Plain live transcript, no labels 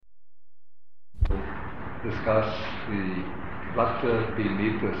discuss the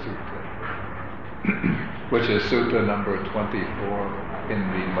Rathavinitha Sutta, which is Sutta number 24 in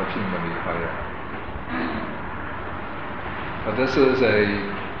the Majjhima Nikaya. This is a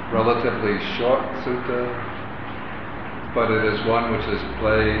relatively short sutta, but it is one which has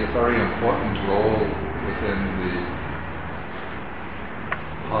played a very important role within the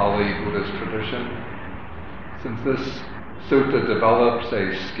Pali Buddhist tradition. Since this sutta develops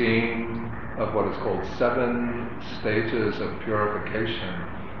a scheme of what is called 7 stages of purification,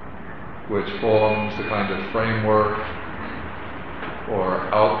 which forms the kind of framework or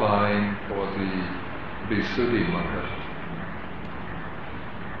outline for the Visuddhimagga.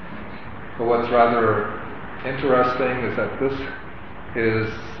 But what's rather interesting is that this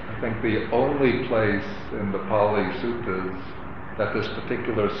is, I think, the only place in the Pali Suttas that this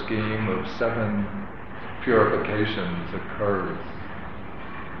particular scheme of 7 purifications occurs.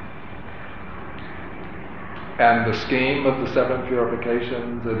 And the scheme of the 7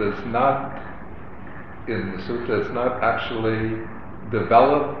 purifications, it is not in the sutta, it's not actually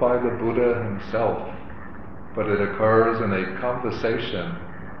developed by the Buddha himself, but it occurs in a conversation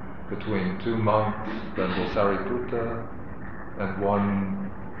between 2 monks, Venerable Sariputta and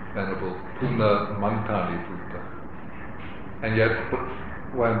one Venerable Puna Mantaniputta. And yet,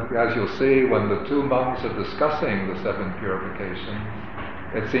 as you'll see, when the 2 monks are discussing the 7 purifications,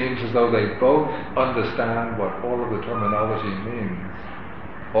 it seems as though they both understand what all of the terminology means,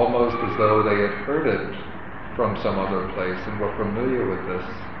 almost as though they had heard it from some other place and were familiar with this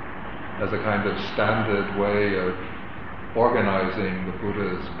as a kind of standard way of organizing the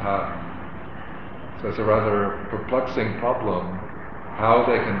Buddha's path. So it's a rather perplexing problem how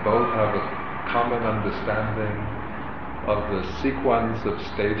they can both have a common understanding of the sequence of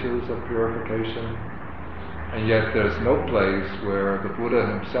stages of purification, and yet there's no place where the Buddha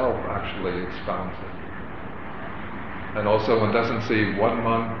himself actually expounds it. And also one doesn't see one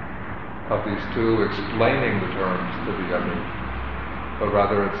monk of these 2 explaining the terms to the other, but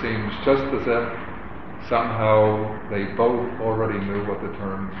rather it seems just as if somehow they both already knew what the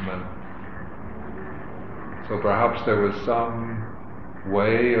terms meant. So perhaps there was some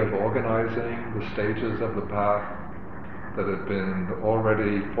way of organizing the stages of the path that had been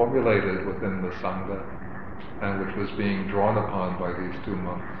already formulated within the Sangha and which was being drawn upon by these 2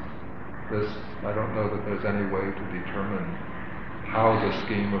 monks. This, I don't know that there's any way to determine how the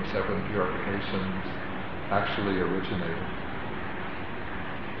scheme of 7 purifications actually originated.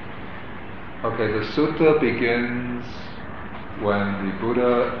 Okay, the sutta begins when the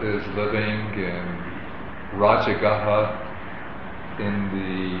Buddha is living in Rajagaha in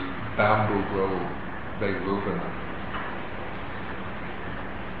the bamboo grove, Veguvana.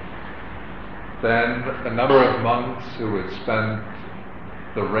 Then a number of monks who had spent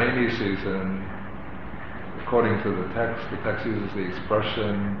the rainy season, according to the text uses the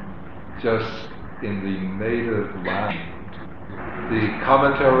expression, just in the native land. The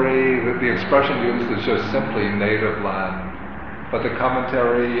commentary, the expression used is just simply native land, but the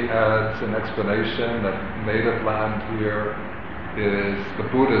commentary adds an explanation that native land here is the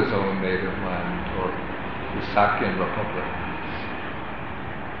Buddha's own native land, or the Sakyan Republic.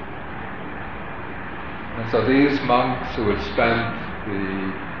 And so these monks who had spent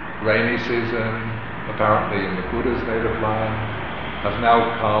the rainy season apparently in the Buddha's native land have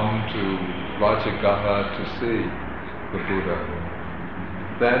now come to Rajagaha to see the Buddha.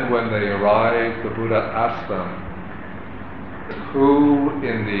 Then when they arrive, the Buddha asks them, who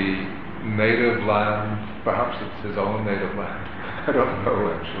in the native land, perhaps it's his own native land, I don't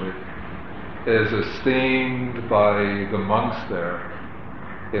know actually, is esteemed by the monks there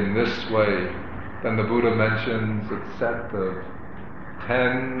in this way. Then the Buddha mentions a set of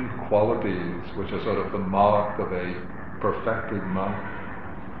 10 qualities which are sort of the mark of a perfected monk.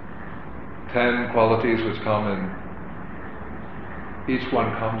 10 qualities which come in, each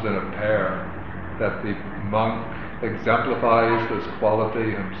one comes in a pair, that the monk exemplifies this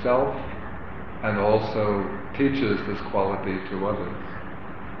quality himself and also teaches this quality to others.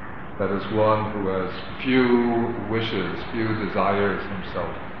 That is one who has few wishes, few desires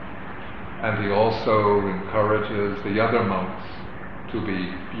himself. And he also encourages the other monks to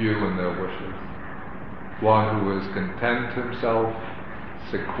be few in their wishes. One who is content himself,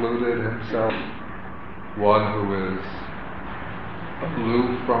 secluded himself, one who is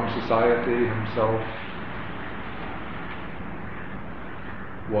aloof from society himself,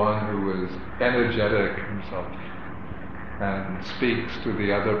 one who is energetic himself and speaks to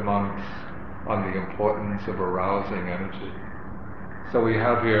the other monks on the importance of arousing energy. So we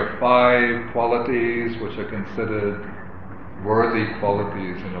have here 5 qualities which are considered worthy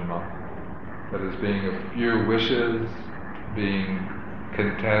qualities in a monk. That is, being of few wishes, being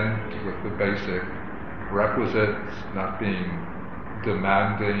content with the basic requisites, not being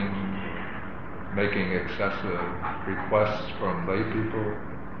demanding, making excessive requests from lay people,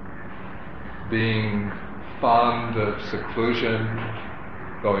 being fond of seclusion,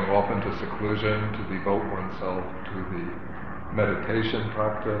 going off into seclusion to devote oneself to the meditation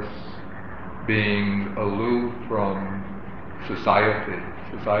practice, being aloof from society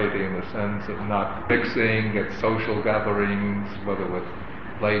in the sense of not mixing at social gatherings, whether with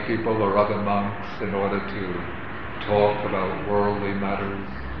lay people or other monks, in order to talk about worldly matters,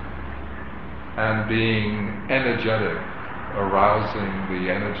 and being energetic, arousing the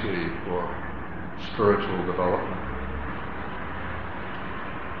energy for spiritual development.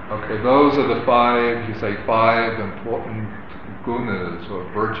 Okay, those are the five important gunas, or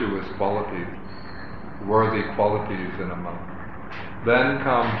virtuous qualities, worthy qualities in a monk. Then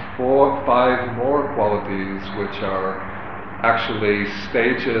come five more qualities which are actually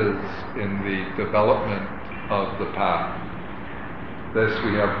stages in the development of the path. This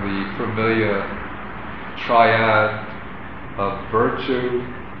we have the familiar triad of virtue,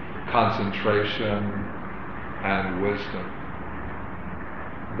 concentration, and wisdom.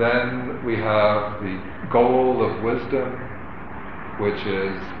 Then we have the goal of wisdom, which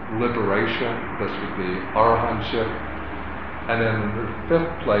is liberation. This would be arahantship. And in the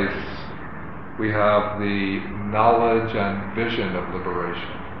fifth place, we have the knowledge and vision of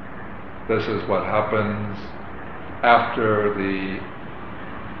liberation. This is what happens after the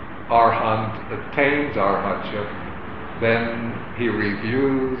arahant attains arahantship. Then he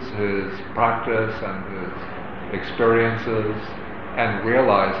reviews his practice and his experiences and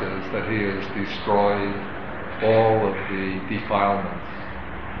realizes that he has destroyed all of the defilements.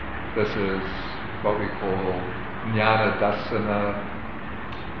 This is what we call jnana dassana,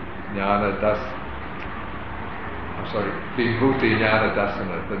 vibhuti jnana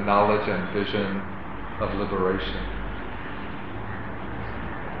dassana, the knowledge and vision of liberation.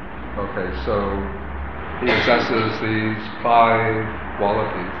 Okay, so he possesses these five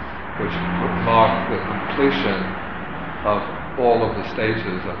qualities which mark the completion of all of the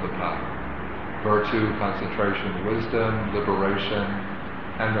stages of the path: virtue, concentration, wisdom, liberation,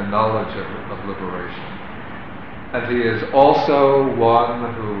 and the knowledge of liberation. And he is also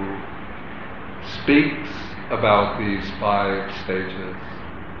one who speaks about these five stages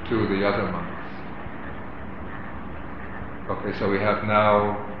to the other monks. Okay, so we have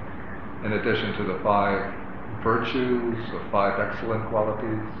now, in addition to the five virtues, or five excellent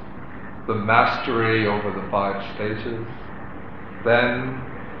qualities, the mastery over the five stages. Then,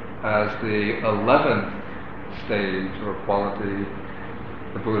 as the 11th stage or quality,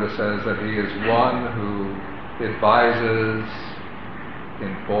 the Buddha says that he is one who advises,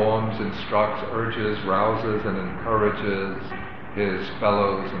 informs, instructs, urges, rouses, and encourages his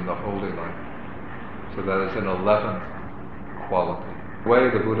fellows in the holy life. So that is an 11th quality. The way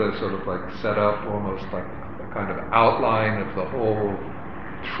the Buddha sort of like set up almost like a kind of outline of the whole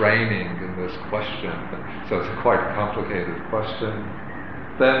training in this question. So it's a quite complicated question.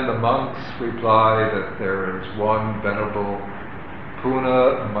 Then the monks reply that there is one venerable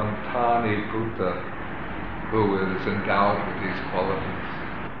Puna Mantani Buddha who is endowed with these qualities,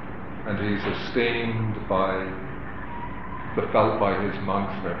 and he's esteemed by his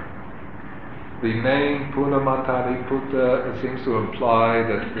monks there. The name Puna Mantani Buddha seems to imply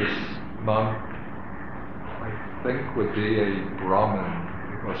that this monk, I think, would be a Brahmin,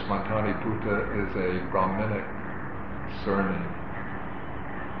 because Mantani Buddha is a Brahminic surname,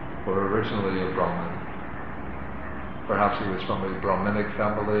 or originally a Brahmin. Perhaps he was from a Brahminic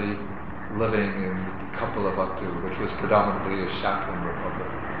family living in Kapilavatthu, which was predominantly a Shakyan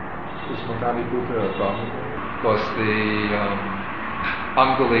republic. Is Mantani Buddha a Brahmin? Because the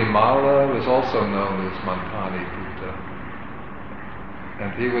Angulimala was also known as Mantani Buddha,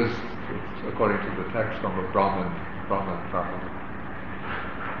 and he was, according to the text, from a Brahmin family.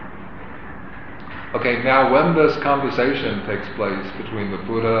 Okay, now when this conversation takes place between the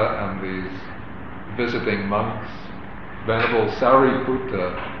Buddha and these visiting monks, Venerable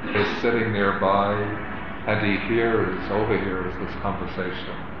Sariputta is sitting nearby, and he overhears this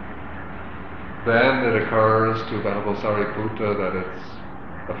conversation. Then it occurs to Venerable Sariputta that it's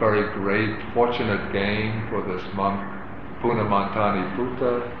a very great, fortunate gain for this monk, Puna Mantani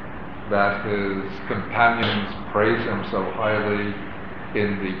Buddha, that his companions praise him so highly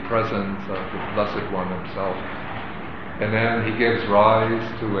in the presence of the Blessed One himself. And then he gives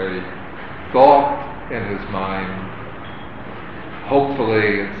rise to a thought in his mind,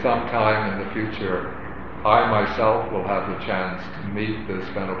 hopefully at some time in the future I myself will have the chance to meet this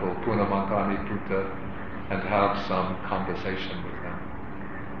Venerable Punamantani Buddha and have some conversation with him.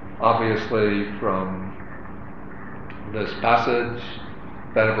 Obviously, from this passage,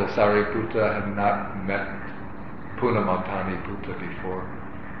 Venerable Sariputta had not met Punamantani Buddha before.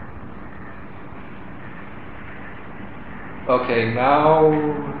 Okay, now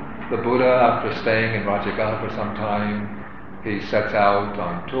the Buddha, after staying in Rajagaha for some time, he sets out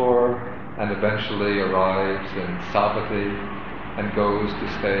on tour and eventually arrives in Savatthi and goes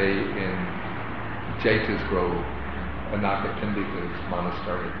to stay in Jeta's Grove, Anakapindika's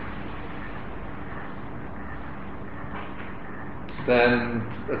monastery. Then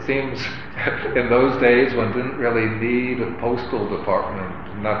it seems in those days one didn't really need a postal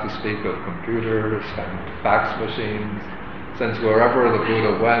department, not to speak of computers and fax machines, since wherever the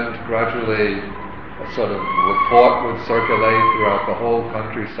Buddha went, gradually a sort of report would circulate throughout the whole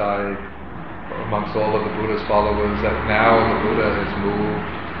countryside amongst all of the Buddha's followers that now the Buddha has moved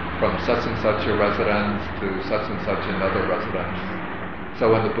from such and such a residence to such and such another residence. So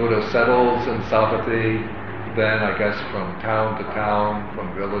when the Buddha settles in Savatthi, then I guess from town to town,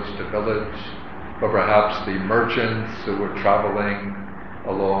 from village to village, or perhaps the merchants who were traveling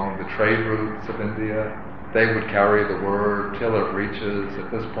along the trade routes of India, they would carry the word till it reaches,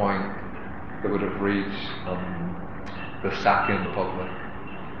 at this point, it would have reached the Sakya Republic.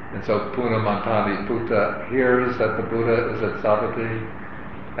 And so Punamantani Buddha hears that the Buddha is at Savatthi,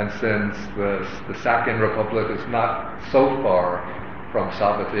 and since the Sakya Republic is not so far from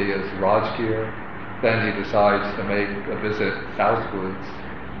Savatthi as Rajgir, then he decides to make a visit southwards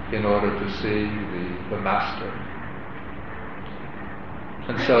in order to see the master.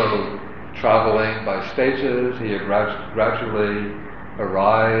 And so, traveling by stages, he gradually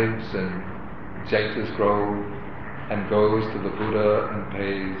arrives in Jeta's Grove and goes to the Buddha and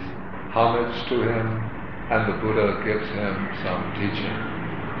pays homage to him, and the Buddha gives him some teaching.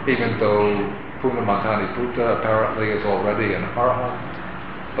 Even though Punamantani Buddha apparently is already an arhat,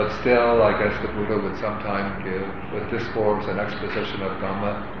 but still, I guess the Buddha would sometimes give a discourse, an exposition of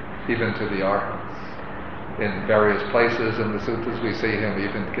Dhamma, even to the arhats. In various places in the suttas, we see him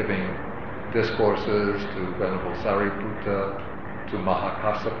even giving discourses to Venerable Sariputta, to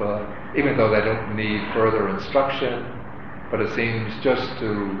Mahakassapa, even though they don't need further instruction, but it seems just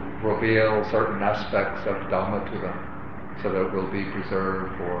to reveal certain aspects of Dhamma to them, so that it will be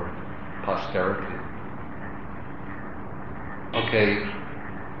preserved for posterity. Okay.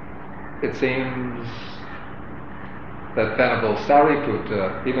 It seems that Venerable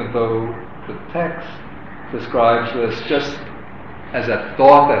Sariputta, even though the text describes this just as a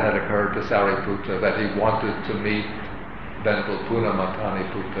thought that had occurred to Sariputta, that he wanted to meet Venerable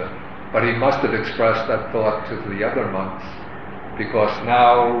Punamantani Buddha, but he must have expressed that thought to the other monks, because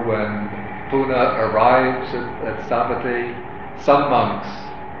now when Puna arrives at Savatthi, some monks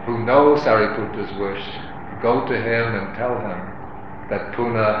who know Sariputta's wish go to him and tell him that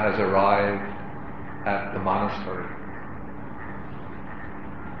Puna has arrived at the monastery.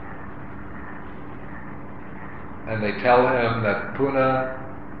 And they tell him that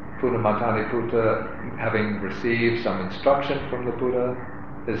Punamantani Buddha, having received some instruction from the Buddha,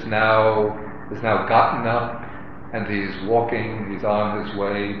 is now gotten up and he's walking, he's on his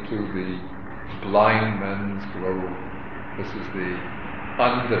way to the blind men's grove. This is the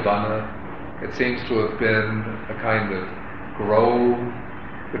Andavana. It seems to have been a kind of grove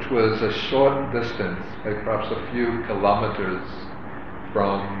which was a short distance, maybe perhaps a few kilometers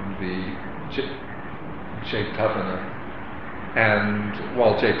from the Jetavana. And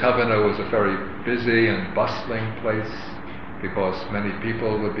while Jetavana was a very busy and bustling place, because many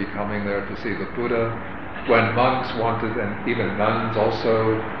people would be coming there to see the Buddha, when monks wanted, and even nuns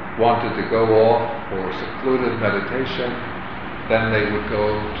also, wanted to go off for secluded meditation, then they would go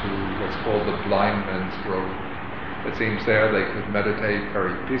to what's called the blind men's grove. It seems there they could meditate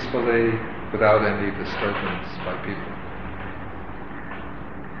very peacefully without any disturbance by people.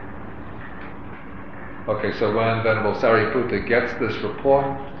 Okay, so when Venerable Sariputta gets this report,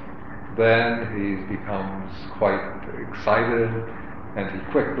 then he becomes quite excited and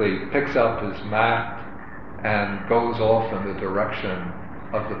he quickly picks up his mat and goes off in the direction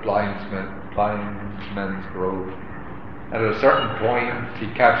of the blind men's grove. And at a certain point, he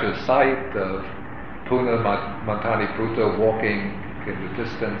catches sight of Punamantani Buddha walking in the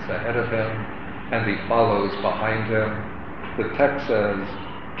distance ahead of him, and he follows behind him. The text says,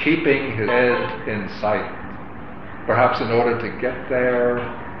 keeping his head in sight. Perhaps in order to get there,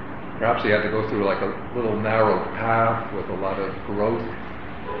 perhaps he had to go through like a little narrow path with a lot of growth,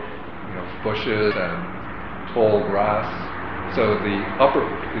 bushes and tall grass. So the upper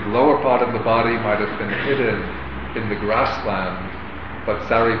The lower part of the body might have been hidden in the grassland, but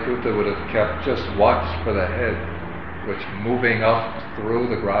Sariputta would have kept just watch for the head, which moving up through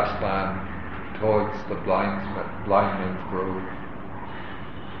the grassland towards the blind men's grove.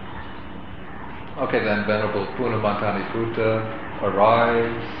 Okay, then Venerable Punamantaniputta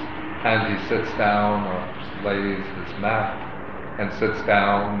arrives, and he sits down or lays his mat and sits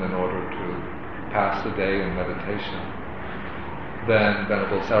down in order to pass the day in meditation. Then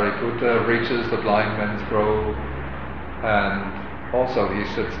Venerable Sariputta reaches the blind men's grove, and also he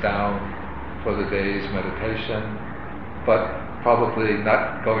sits down for the day's meditation, but probably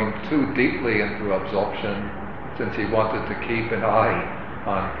not going too deeply into absorption, since he wanted to keep an eye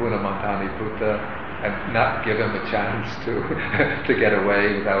on Punamantaniputta and not give him a chance to get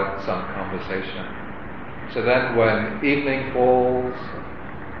away without some conversation. So then when evening falls,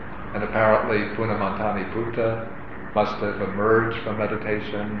 and apparently Punamantaniputta must have emerged from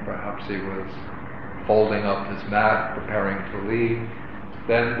meditation, perhaps he was folding up his mat, preparing to leave,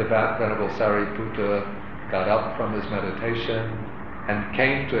 then the Venerable Sariputta got up from his meditation and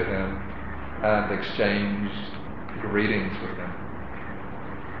came to him and exchanged greetings with him.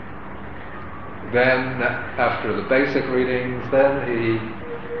 Then, after the basic greetings, then he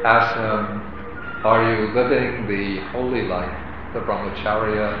asked him, are you living the holy life, the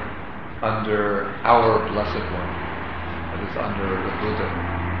brahmacharya, under our blessed one, that is, under the Buddha?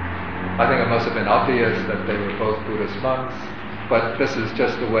 I think it must have been obvious that they were both Buddhist monks, but this is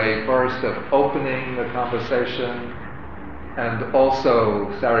just a way first of opening the conversation, and also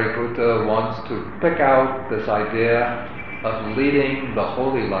Sariputta wants to pick out this idea of leading the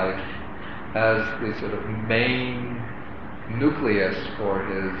holy life as the sort of main nucleus for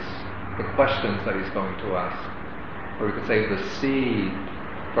the questions that he's going to ask, or we could say the seed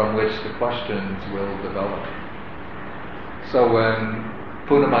from which the questions will develop. So when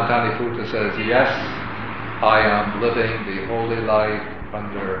Punamantaniputta says, yes, I am living the holy life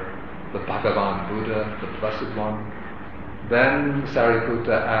under the Bhagavan Buddha, the Blessed One, then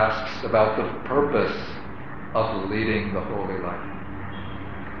Sariputta asks about the purpose of leading the holy life.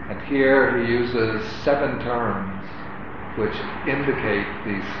 And here he uses 7 terms which indicate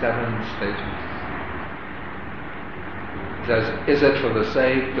these 7 stages. He says, is it for the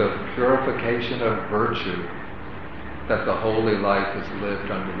sake of purification of virtue that the holy life is lived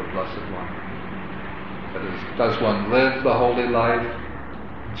under the Blessed One? That is, does one live the holy life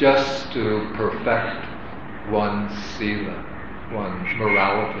just to perfect one's sila, one's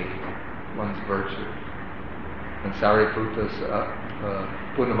morality, one's virtue? And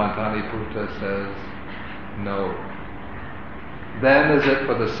Punamantaniputta says, no. Then is it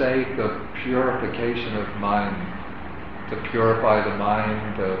for the sake of purification of mind, to purify the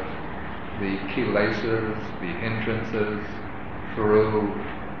mind of the kilesas, the hindrances, through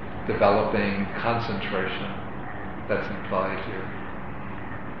developing concentration that's implied here?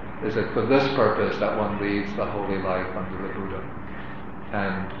 Is it for this purpose that one leads the holy life under the Buddha?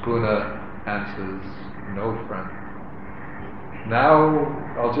 And Puna answers, no, friend. Now,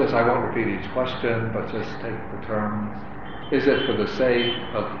 I won't repeat each question, but just take the terms. Is it for the sake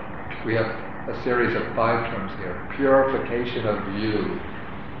of, we have a series of 5 terms here, purification of view,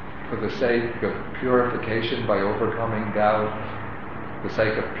 for the sake of purification by overcoming doubt, the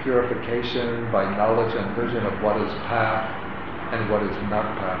sake of purification by knowledge and vision of what is path and what is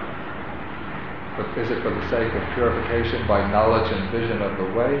not path. But is it for the sake of purification by knowledge and vision of the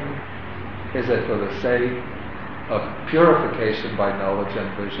way? Is it for the sake of purification by knowledge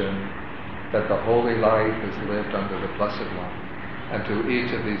and vision that the holy life is lived under the Blessed One? And to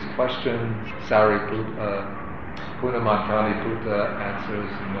each of these questions, Punamantaniputta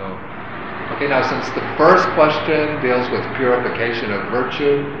answers no. Okay, now since the first question deals with purification of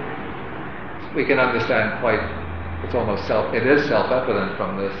virtue, we can understand it is self-evident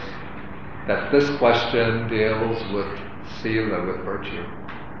from this, that this question deals with sila, with virtue,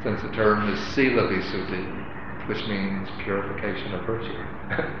 since the term is sila visuddhi, which means purification of virtue.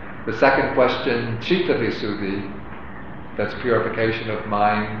 The second question, citta visuddhi, that's purification of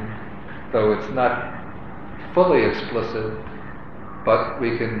mind, though it's not fully explicit, but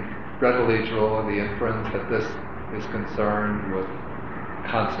we can readily draw the inference that this is concerned with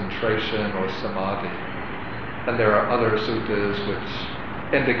concentration or samadhi. And there are other suttas which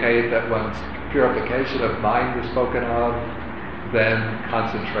indicate that once purification of mind is spoken of, then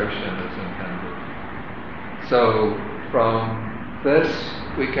concentration is intended. So from this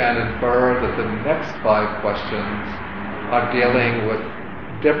we can infer that the next 5 questions are dealing with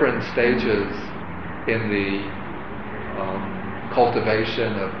different stages in the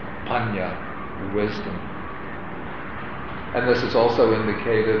cultivation of panya, wisdom. And this is also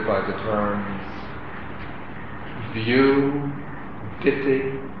indicated by the terms view,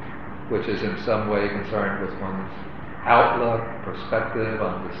 ditti, which is in some way concerned with one's outlook, perspective,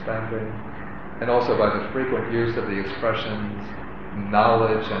 understanding, and also by the frequent use of the expressions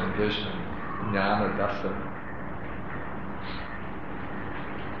knowledge and vision, jnana dasa.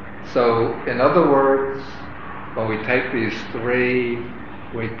 So, in other words, when we take these three,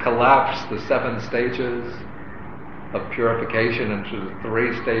 we collapse the 7 stages of purification into the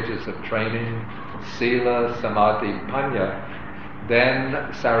 3 stages of training, sila, samadhi, panya, then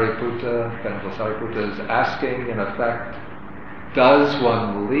Sariputta, Venerable Sariputta is asking, in effect, does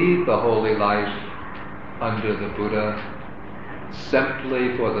one lead the holy life under the Buddha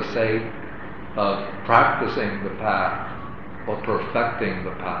simply for the sake of practicing the path or perfecting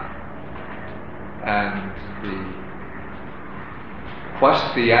the path? And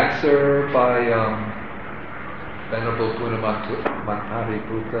the answer by Venerable Punamantani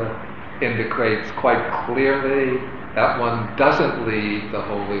Buddha indicates quite clearly that one doesn't lead the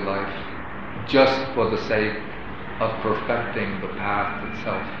holy life just for the sake of perfecting the path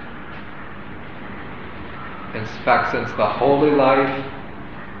itself. In fact, since the holy life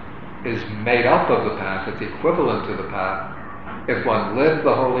is made up of the path, it's equivalent to the path, if one lived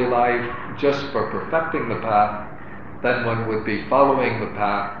the holy life just for perfecting the path, then one would be following the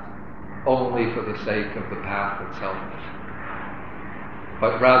path only for the sake of the path itself.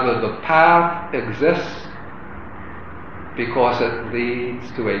 But rather, the path exists because it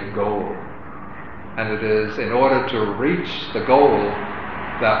leads to a goal. And it is in order to reach the goal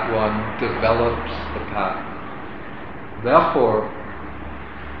that one develops the path. Therefore,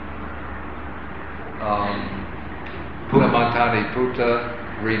 Punamantani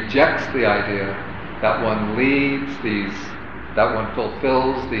Putta rejects the idea that one that one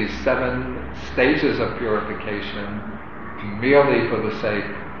fulfills these 7 stages of purification merely for the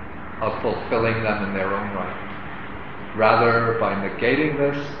sake of fulfilling them in their own right. Rather, by negating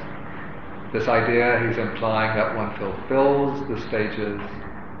this idea, he's implying that one fulfills the stages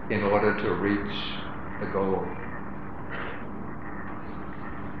in order to reach the goal.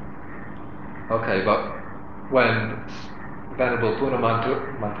 Okay, but when Venerable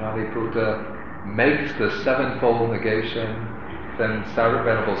Punamantani Putta makes the 7-fold negation, then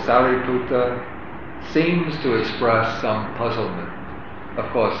Venerable Sariputta seems to express some puzzlement. Of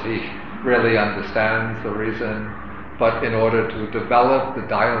course, he really understands the reason, but in order to develop the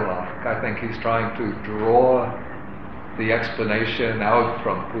dialogue, I think he's trying to draw the explanation out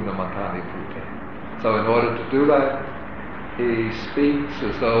from Punamantani Putta. So in order to do that, he speaks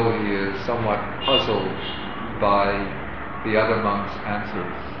as though he is somewhat puzzled by the other monk's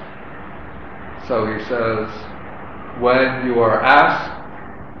answers. So he says, when you are asked,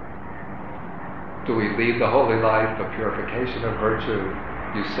 do we lead the holy life of purification of virtue,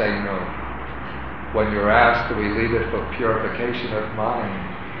 you say no. When you're asked, do we lead it for purification of mind,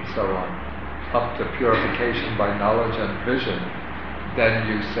 and so on, up to purification by knowledge and vision, then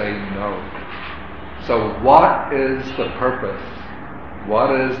you say no. So what is the purpose?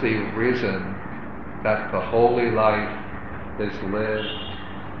 What is the reason that the holy life is lived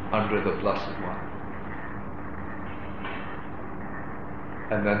under the Blessed One?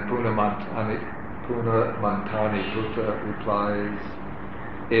 And then Punamantani Putta replies,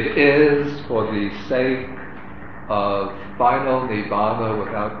 it is for the sake of final nibbana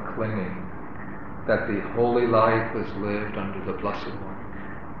without clinging that the holy life is lived under the Blessed One.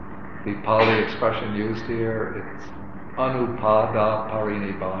 The Pali expression used here, it's anupada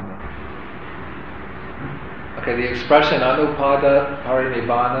parinibbana. Okay, the expression anupada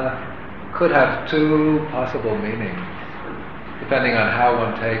parinibbana could have 2 possible meanings, depending on how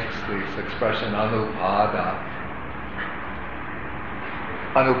one takes this expression anupada.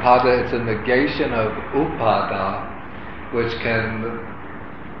 Anupada is a negation of upada, which can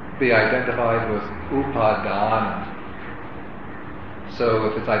be identified with upadana. So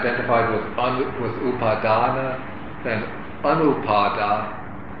if it's identified with upadana, then anupada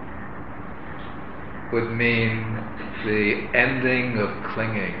would mean the ending of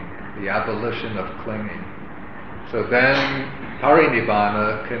clinging, the abolition of clinging. So then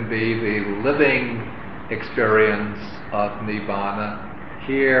parinibbana can be the living experience of nibbana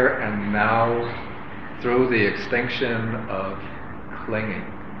here and now through the extinction of clinging.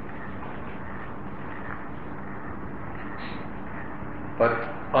 But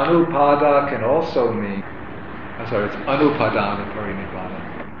anupada can also mean, it's anupadana parinibbana.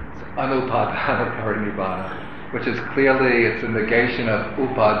 It's anupadana parinibbana, which is clearly, it's a negation of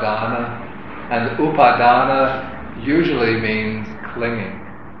upadana, and upadana usually means clinging.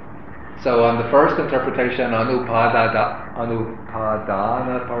 So on the first interpretation, anupada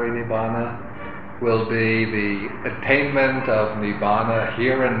anupadana parinibbana will be the attainment of nibbana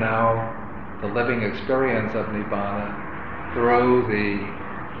here and now, the living experience of nibbana through the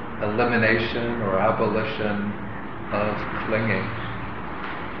elimination or abolition of clinging.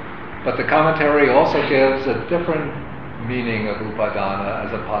 But the commentary also gives a different meaning of upadana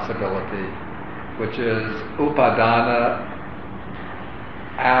as a possibility, which is upadana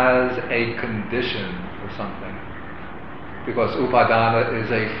as a condition for something, because upadana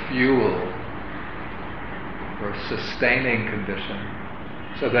is a fuel or sustaining condition.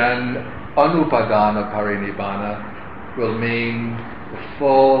 So then anupadana parinibbana will mean the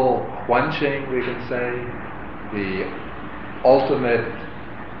full quenching, we can say, the ultimate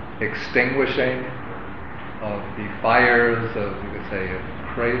extinguishing of the fires of, you could say, of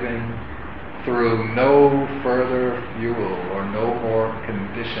craving, through no further fuel or no more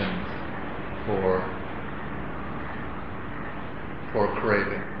conditions for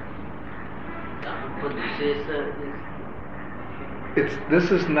craving.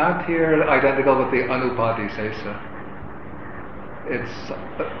 This is not here identical with the anupadisesa. It's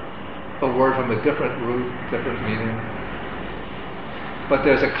a word from a different root, different meaning. But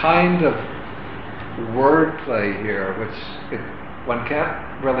there's a kind of wordplay here which one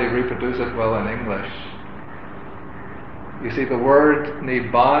can't really reproduce it well in English. You see, the word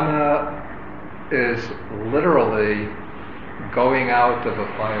nibbana is literally going out of a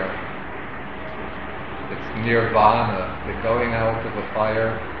fire. It's nirvana, the going out of a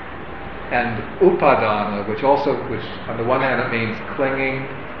fire. And upadana, which on the one hand it means clinging,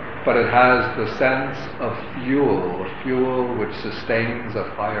 but it has the sense of fuel, a fuel which sustains a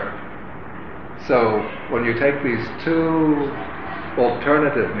fire. So when you take these two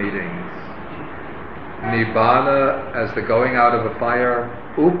alternative meanings, nibbana as the going out of a fire,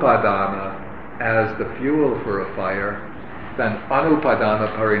 upadana as the fuel for a fire, then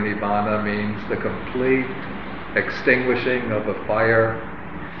anupadana parinibbana means the complete extinguishing of a fire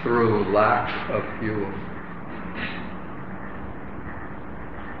through lack of fuel.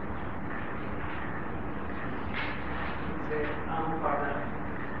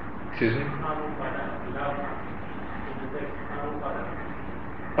 Excuse me?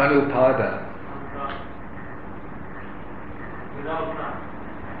 Anupada.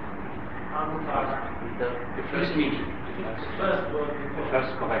 The first meaning. The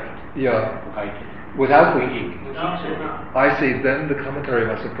first correct. Yeah. Right. Without the I see, then the commentary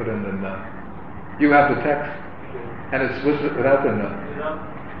must have put in the na. You have the text, and it's without the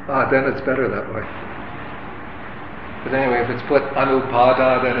na. Then it's better that way. But anyway, if it's put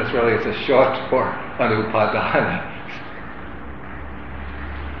anupada, then it's a short for anupadana.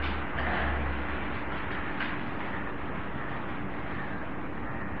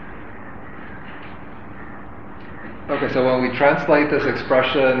 Okay, so when we translate this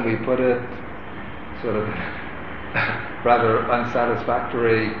expression, we put it sort of rather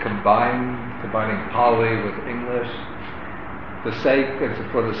unsatisfactory, combining Pali with English. For the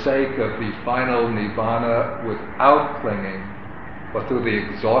sake of the final nibbana without clinging, or through the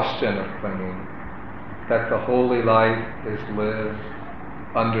exhaustion of clinging, that the holy life is lived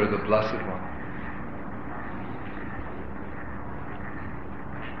under the Blessed One.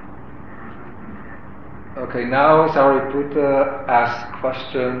 Okay, now Sariputta asks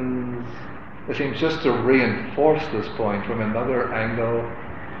questions. It seems just to reinforce this point from another angle.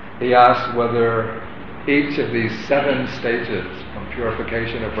 He asks whether each of these 7 stages from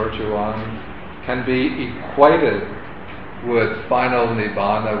purification of virtue on can be equated with final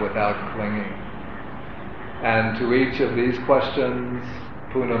nibbana without clinging. And to each of these questions,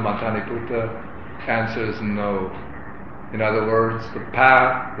 Puna Mantaniputta answers no. In other words, the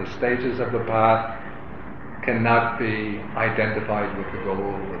path, the stages of the path, cannot be identified with the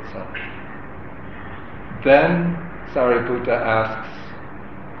goal itself. Then Sariputta asks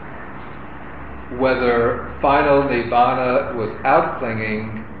whether final nibbana without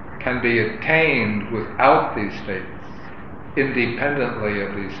clinging can be attained without these states, independently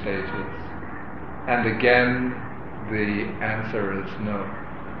of these stages. And again, the answer is no.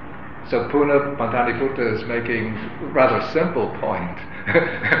 So Puna Mantaniputta is making a rather simple point,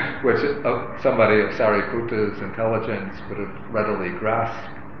 which somebody of Sariputta's intelligence would have readily grasped.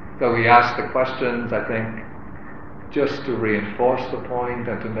 So he asked the questions, I think, just to reinforce the point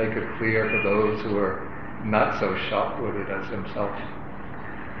and to make it clear for those who are not so sharp-witted as himself.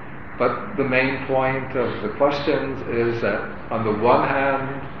 But the main point of the questions is that on the one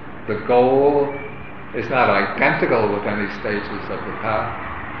hand, the goal is not identical with any stages of the path.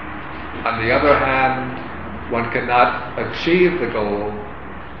 On the other hand, one cannot achieve the goal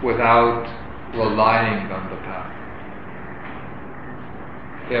without relying on the path.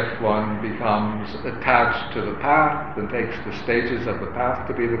 If one becomes attached to the path and takes the stages of the path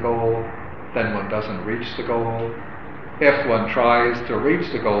to be the goal, then one doesn't reach the goal. If one tries to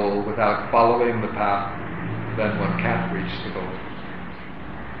reach the goal without following the path, then one can't reach the goal.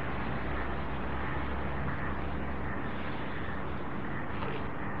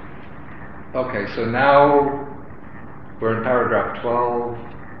 Okay, so now we're in paragraph 12.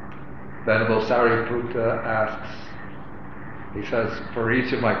 Venerable Sariputta asks, he says, for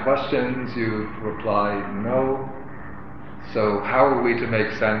each of my questions you've replied no. So how are we to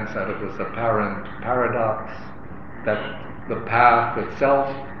make sense out of this apparent paradox that the path itself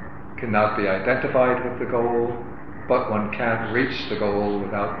cannot be identified with the goal, but one can't reach the goal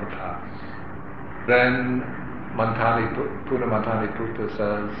without the path? Then Puna Putta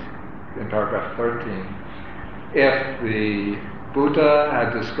says in paragraph 13, if the Buddha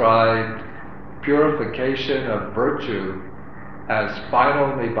had described purification of virtue as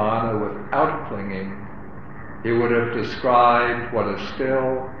final nibbana without clinging, he would have described what is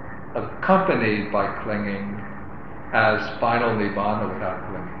still accompanied by clinging as final nibbana without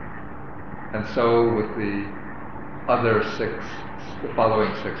clinging. And so with the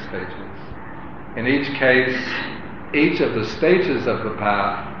following six stages. In each case, each of the stages of the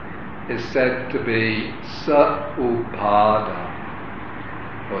path is said to be sa-upada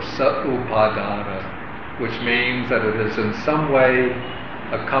or sa-upadana, which means that it is in some way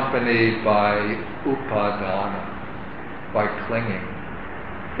accompanied by upadana, by clinging.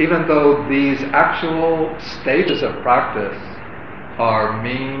 Even though these actual stages of practice are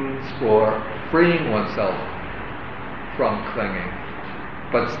means for freeing oneself from clinging,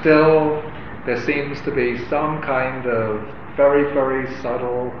 but still there seems to be some kind of very, very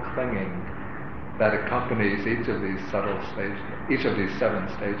subtle clinging that accompanies each of these subtle stages, each of these 7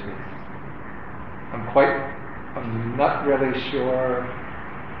 stages. I'm not really sure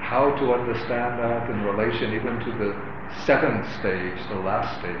how to understand that in relation even to the 7th stage, the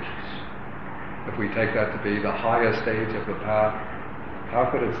last stage. If we take that to be the highest stage of the path, how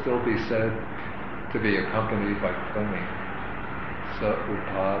could it still be said to be accompanied by clinging?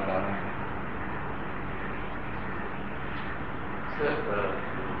 Sa-upadana.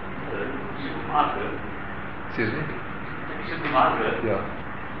 Excuse me? Yeah.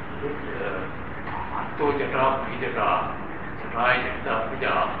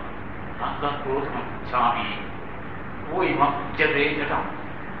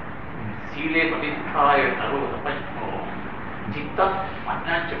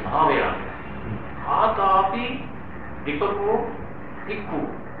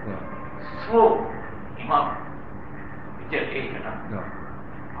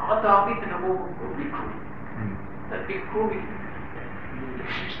 That Bhikkhu will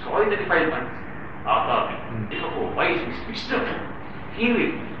destroy the defilements. Why is this wisdom? He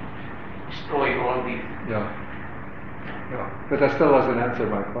will destroy all these. Yeah. But that still doesn't answer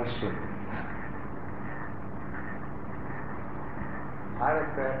my question. I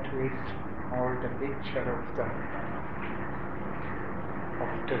refer to it more the picture of the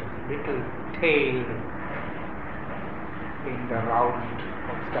little tail in the round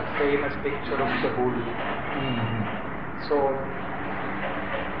of the famous picture of the bull. Mm-hmm. So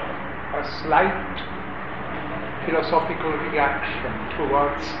a slight philosophical reaction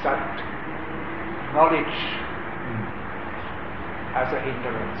towards that knowledge as a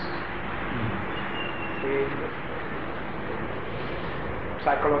hindrance. In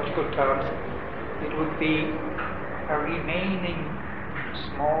psychological terms, it would be a remaining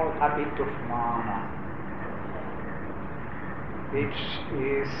small habit of mana, which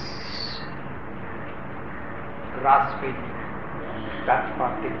is grasping that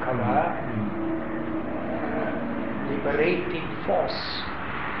particular liberating force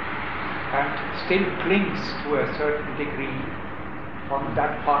and still clings to a certain degree on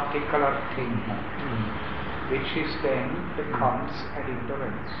that particular thing, which is then becomes a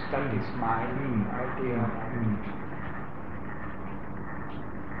hindrance. That is my idea.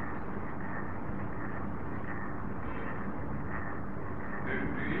 Do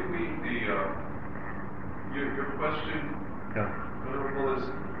you mean your question, Venerable, is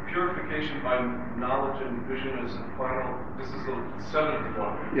purification by knowledge and vision is the final? This is the 7th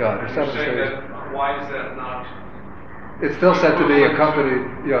one. Yeah, the 7th stage. That, why is that not? It's still said to be accompanied.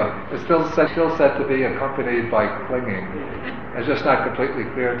 Yeah, it's still said to be accompanied by clinging. It's just not completely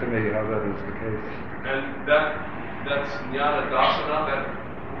clear to me how that is the case. And that's jnana dasana. That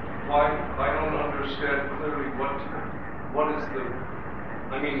why I don't understand clearly what is the.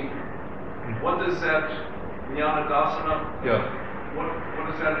 I mean, what does that jnana dasana? Yeah. What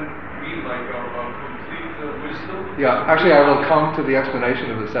does that be like a complete, we're still... Yeah, actually I will come to the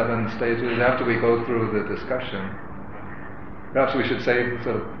explanation of the 7 stages after we go through the discussion. Perhaps we should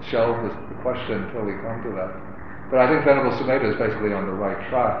sort of shelve the question until we come to that. But I think Venerable Sumedha is basically on the right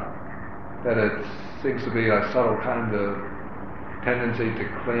track. That it seems to be a subtle kind of tendency to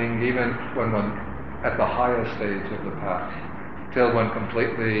cling, even when one at the highest stage of the path, till one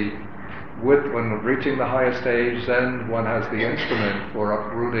completely, when reaching the highest stage, then one has the instrument for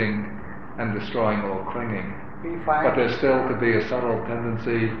uprooting and destroying all clinging. But there still could be a subtle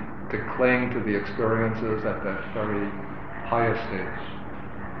tendency to cling to the experiences at that very highest stage.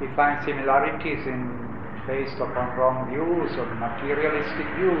 We find similarities based upon wrong views or materialistic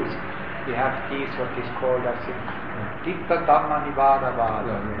views. We have these, what is called as Titta Dhamma Nivada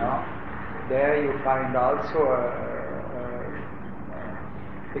Vada, you know. There you find also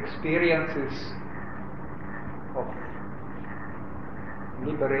experiences of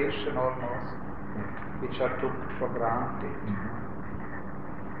liberation almost, which are took for granted.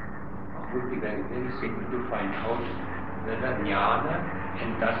 It would be very, very simple to find out whether jnana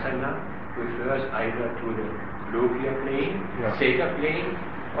and dasana refers either to the logia plane, Sega plane,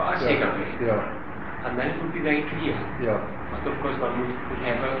 or Asega plane. And then it would be very clear. But of course one would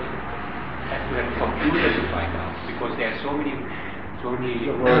have to have a computer to find out, because there are so many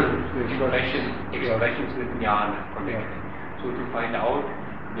expressions with jnana connected. So to find out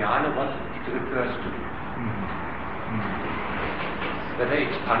jnana, what it refers to. Whether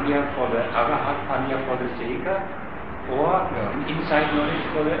it's panya for the arahat, panya for the Sega, or inside knowledge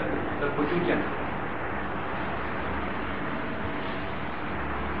for the Puthujjana.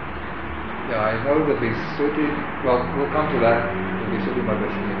 Yeah, I know the Visuddhi, well, we'll come to that, the Visuddhi Magga.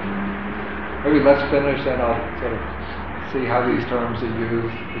 Maybe let's finish and I'll sort of see how these terms are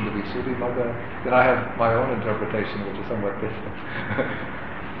used in the Visuddhi Magga. Then I have my own interpretation, which is somewhat different.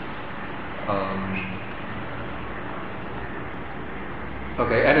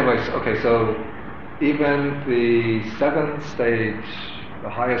 So even the 7th stage, the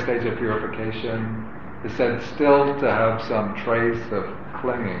highest stage of purification, is said still to have some trace of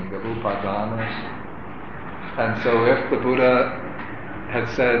clinging, the upadana. And so if the Buddha had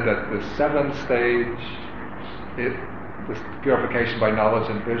said that the 7th stage, this purification by knowledge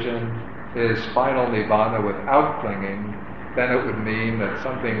and vision, is final nibbana without clinging, then it would mean that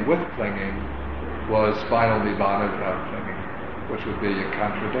something with clinging was final nibbana without clinging, which would be a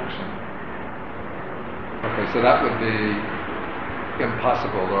contradiction. Okay, so that would be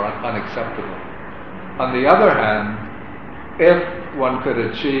impossible or unacceptable. On the other hand, if one could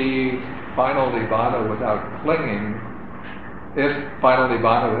achieve final nibbana without clinging, if final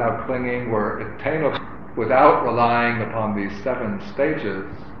nibbana without clinging were attainable without relying upon these 7 stages,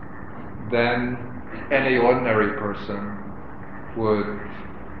 then any ordinary person would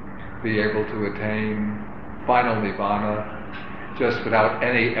be able to attain final nibbana just without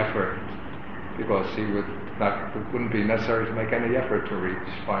any effort, because it wouldn't be necessary to make any effort to reach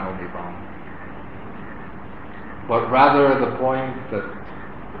final nibbana. But rather the point that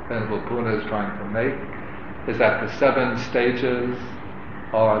Venerable Puna is trying to make is that the 7 stages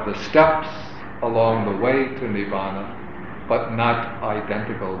are the steps along the way to nibbana, but not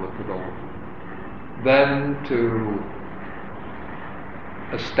identical with the goal. Then to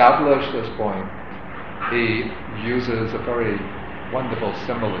establish this point, he uses a very wonderful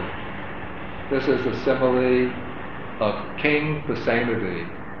simile. This is the simile of King Pasenadi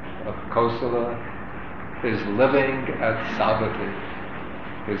of Kosala is living at Savatthi,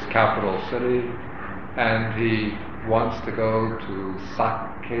 his capital city, and he wants to go to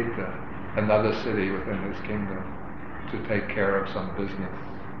Saketa, another city within his kingdom, to take care of some business.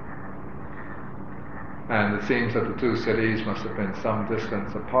 And it seems that the 2 cities must have been some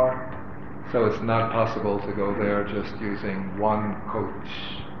distance apart, so it's not possible to go there just using 1 coach,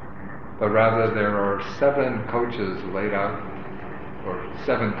 but rather there are 7 coaches laid out, or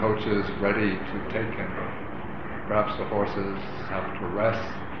 7 coaches ready to take him. Perhaps the horses have to rest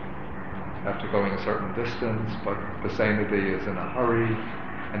after going a certain distance, but Pasenadi is in a hurry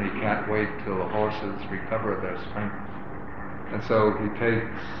and he can't wait till the horses recover their strength. And so he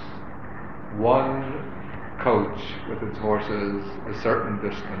takes 1 coach with its horses a certain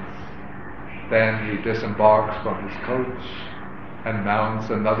distance. Then he disembarks from his coach and mounts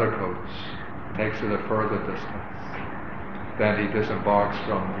another coach, takes it a further distance. Then he disembarks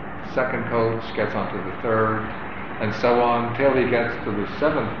from the 2nd coach, gets onto the 3rd, and so on till he gets to the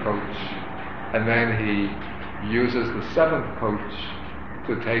 7th coach, and then he uses the 7th coach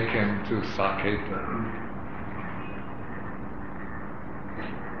to take him to Saketa.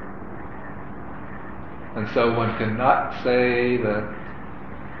 And so one cannot say that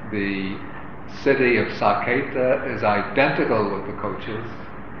the city of Saketa is identical with the coaches,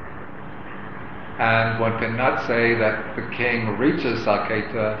 and one cannot say that the king reaches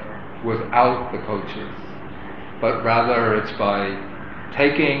Saketa without the coaches, but rather it's by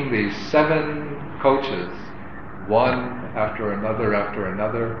taking these 7 coaches, one after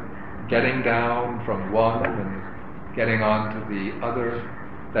another, getting down from one and getting on to the other,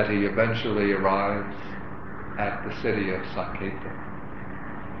 that he eventually arrives at the city of Saketa.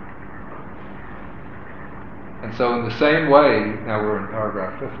 And so in the same way, now we're in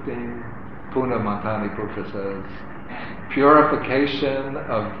paragraph 15, Puna Mantani Buddha says, purification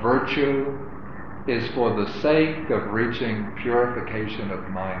of virtue is for the sake of reaching purification of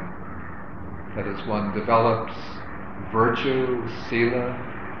mind. That is, one develops virtue, sila,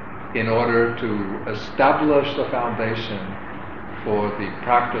 in order to establish the foundation for the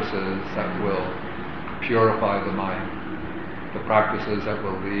practices that will purify the mind, the practices that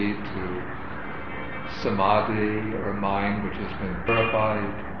will lead to samadhi, or mind which has been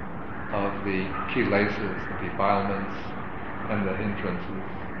purified of the kilesas, the defilements, and the hindrances.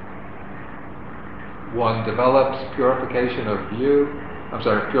 One develops purification of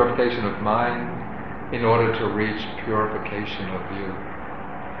purification of mind in order to reach purification of view.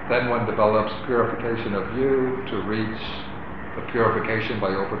 Then one develops purification of view to reach the purification by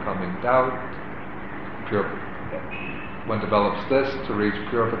overcoming doubt. One develops this to reach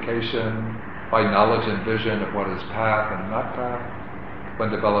purification by knowledge and vision of what is path and not path.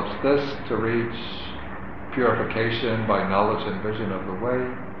 One develops this to reach purification by knowledge and vision of the way.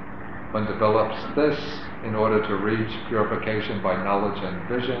 One develops this in order to reach purification by knowledge and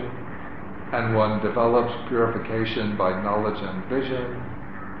vision. And one develops purification by knowledge and vision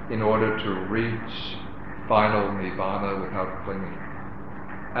in order to reach final nibbana without clinging.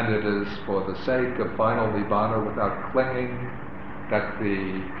 And it is for the sake of final nibbana without clinging that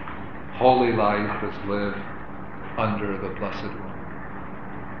the holy life is lived under the Blessed One.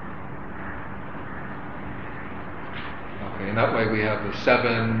 Okay, in that way we have the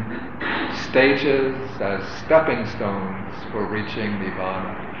 7 stages as stepping stones for reaching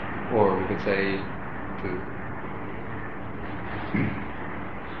nibbana, or we could say, to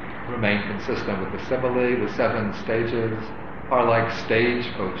remain consistent with the simile, the 7 stages are like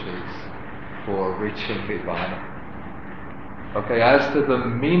stagecoaches for reaching nibbana. Okay, as to the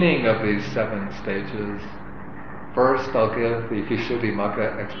meaning of these 7 stages, first I'll give the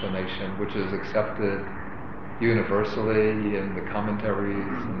Visuddhimagga explanation, which is accepted universally in the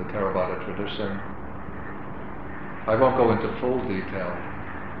commentaries in the Theravada tradition. I won't go into full detail.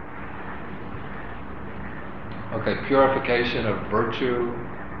 Okay, purification of virtue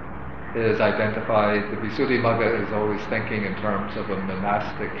is identified. The Visuddhimagga is always thinking in terms of a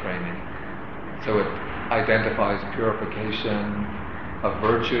monastic training. So it identifies purification of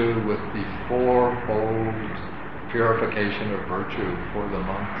virtue with the 4-fold purification of virtue for the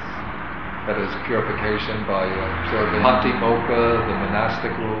monks. That is, purification by observing patimokkha, the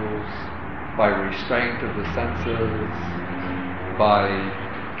monastic rules, by restraint of the senses, by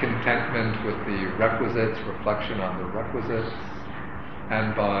contentment with the requisites, reflection on the requisites,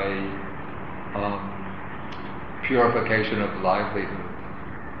 and by purification of livelihood,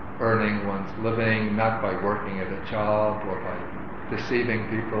 earning one's living not by working at a job or by deceiving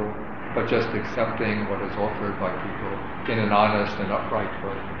people, but just accepting what is offered by people in an honest and upright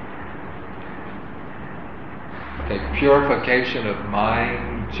way. Okay, purification of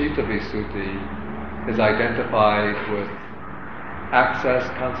mind, Citta Visuddhi, is identified with access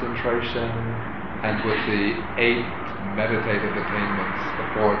concentration and with the 8 meditative attainments, the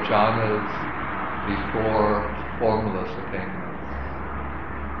 4 jhanas, the 4 formless attainments.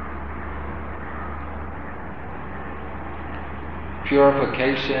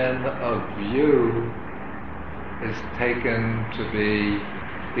 Purification of view is taken to be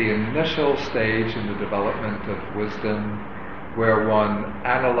the initial stage in the development of wisdom, where one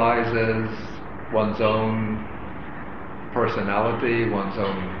analyzes one's own personality, one's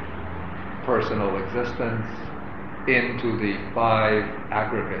own personal existence, into the 5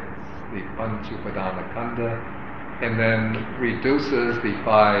 aggregates, the Panch Upadana Khandha, and then reduces the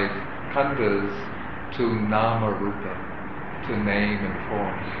 5 khandhas to nama rupa, to name and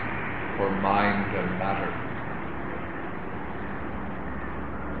form, or mind and matter.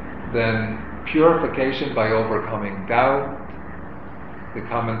 Then purification by overcoming doubt, the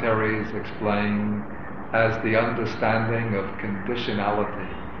commentaries explain as the understanding of conditionality,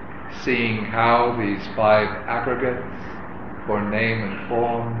 seeing how these 5 aggregates, or name and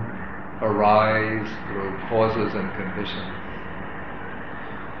form, arise through causes and conditions.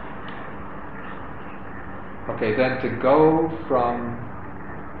 Okay, then to go from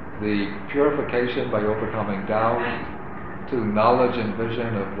the purification by overcoming doubt, to knowledge and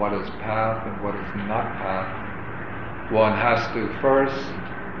vision of what is path and what is not path, one has to first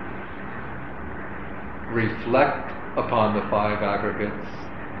reflect upon the five aggregates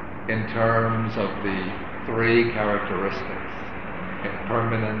in terms of the three characteristics: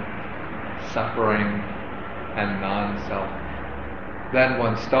 impermanent, suffering, and non-self. Then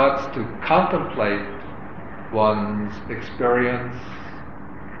one starts to contemplate one's experience,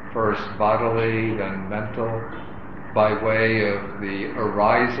 first bodily, then mental, by way of the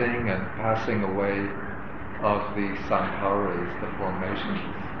arising and passing away of the sankharas, the formations.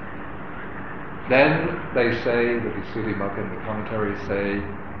 Then they say, the Visuddhimagga and the commentaries say,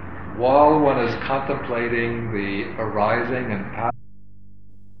 while one is contemplating the arising and passing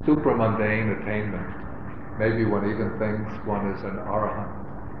supramundane attainment, maybe one even thinks one is an arahant,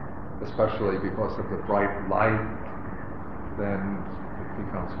 especially because of the bright light, then it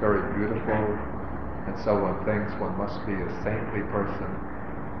becomes very beautiful, and so one thinks one must be a saintly person.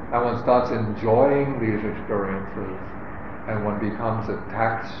 And one starts enjoying these experiences, and one becomes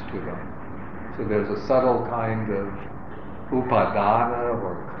attached to them. So there's a subtle kind of upadana,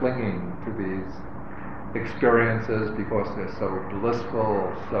 or clinging to these experiences because they're so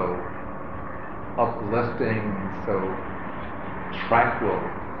blissful, so uplifting, so tranquil,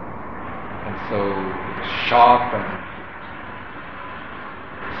 and so sharp, and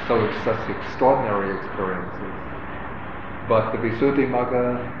so such extraordinary experiences. But the Visuddhimagga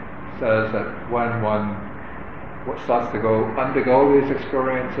says that when one starts to undergo these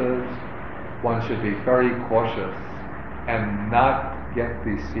experiences, one should be very cautious and not get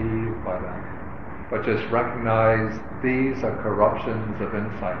deceived by them, but just recognize these are corruptions of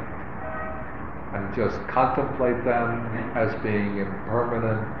insight, and just contemplate them as being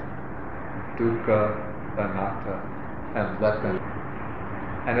impermanent, dukkha, anatta, and let them.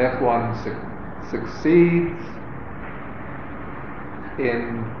 And if one succeeds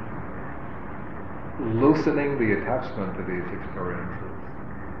in loosening the attachment to these experiences,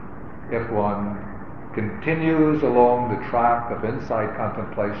 if one continues along the track of insight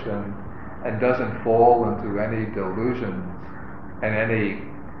contemplation and doesn't fall into any delusions and any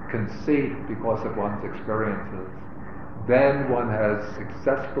conceit because of one's experiences, then one has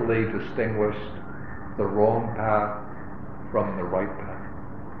successfully distinguished the wrong path from the right path.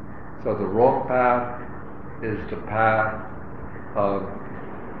 So the wrong path is the path of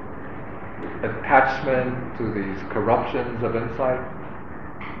attachment to these corruptions of insight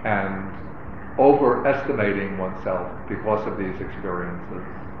and overestimating oneself because of these experiences,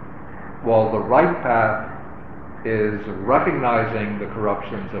 while the right path is recognizing the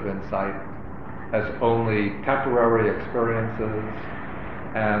corruptions of insight as only temporary experiences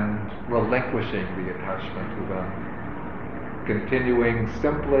and relinquishing the attachment to them, continuing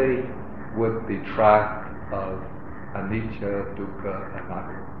simply with the track of anicca, dukkha,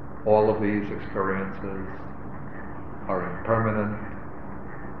 anatta. All of these experiences are impermanent,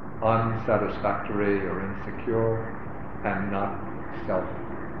 unsatisfactory or insecure, and not self.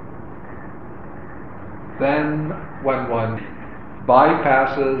 Then when one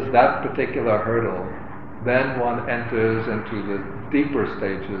bypasses that particular hurdle, then one enters into the deeper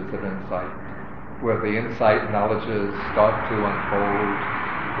stages of insight, where the insight knowledges start to unfold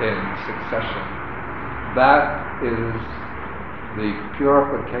in succession. That is the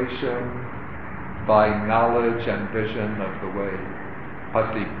purification by knowledge and vision of the way,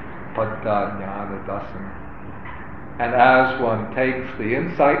 Patipada Jnana Dasana. And as one takes the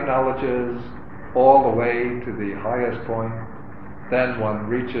insight knowledges all the way to the highest point, then one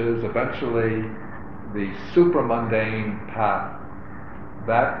reaches eventually the supramundane path.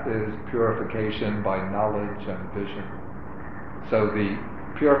 That is purification by knowledge and vision. So the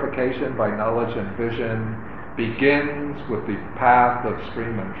purification by knowledge and vision begins with the path of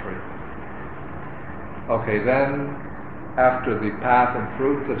stream entry. Okay, then after the path and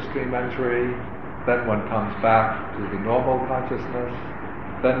fruits of stream entry, then one comes back to the normal consciousness.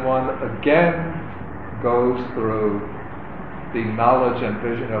 Then one again goes through the knowledge and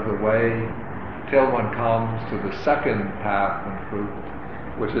vision of the way till one comes to the second path and fruit,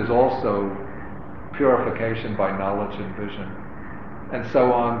 which is also purification by knowledge and vision, and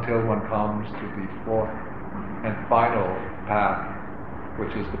so on till one comes to the fourth and final path,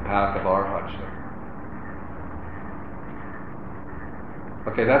 which is the path of arhatship.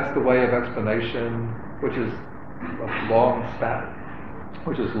 Okay, that's the way of explanation, which is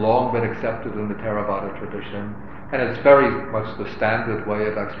long been accepted in the Theravada tradition, and it's very much the standard way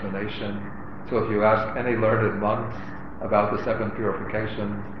of explanation. So if you ask any learned monks about the 7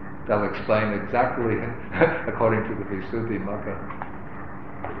 purifications, they'll explain exactly according to the Visuddhimagga.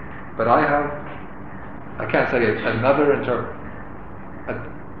 But I can't say another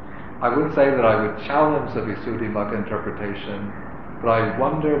I wouldn't say that I would challenge the Visuddhimagga interpretation, but I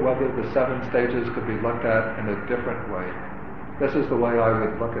wonder whether the 7 stages could be looked at in a different way. This is the way I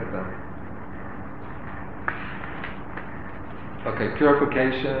would look at them. Okay,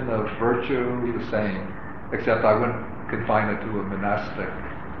 purification of virtue, the same, except I wouldn't confine it to a monastic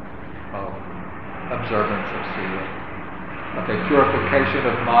observance of sila. Okay, purification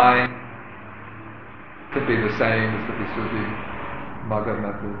of mind could be the same as the Visuddhimagga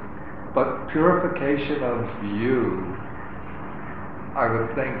method. But purification of view, I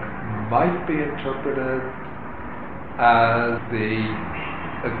would think, might be interpreted as the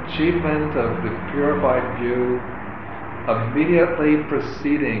achievement of the purified view immediately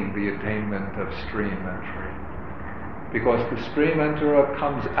preceding the attainment of stream entry. Because the stream enterer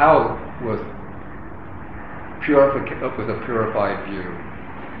comes out with a purified view.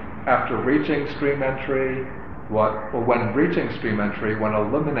 After reaching stream entry, when reaching stream entry, one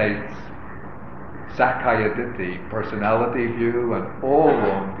eliminates Sakkaya Ditthi, personality view, and all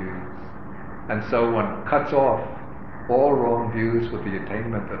wrong views. And so one cuts off all wrong views with the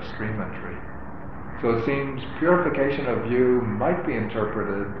attainment of stream entry. So it seems purification of view might be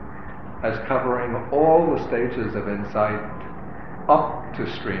interpreted as covering all the stages of insight up to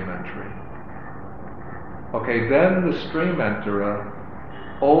stream entry. Okay, then the stream enterer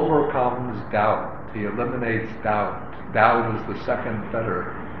overcomes doubt. He eliminates doubt. Doubt is the second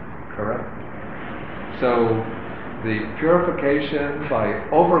fetter, correct? So the purification by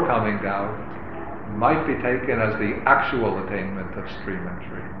overcoming doubt might be taken as the actual attainment of stream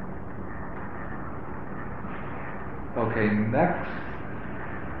entry. Okay, next,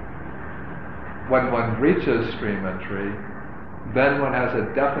 when one reaches stream entry, then one has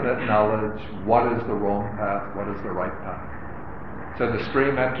a definite knowledge what is the wrong path, what is the right path. So the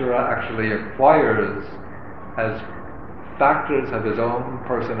stream enterer actually acquires, as factors of his own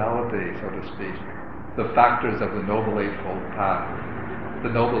personality, so to speak, the factors of the Noble Eightfold Path. The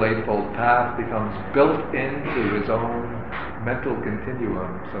Noble Eightfold Path becomes built into his own mental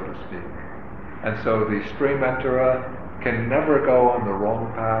continuum, so to speak. And so the stream enterer can never go on the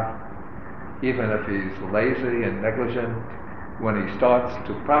wrong path, even if he's lazy and negligent. When he starts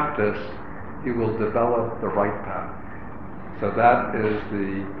to practice, he will develop the right path. So that is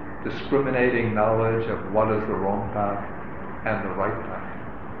the discriminating knowledge of what is the wrong path and the right path.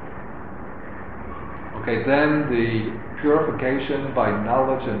 Okay, then the purification by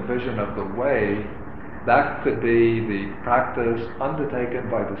knowledge and vision of the way, that could be the practice undertaken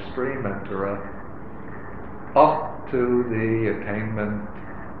by the stream enterer up to the attainment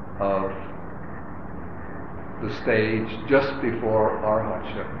of the stage just before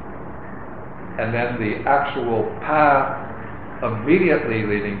arhatship. And then the actual path immediately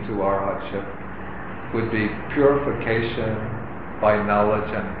leading to arhatship would be purification by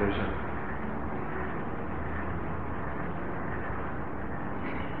knowledge and vision.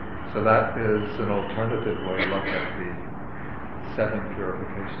 So that is an alternative way to look at the 7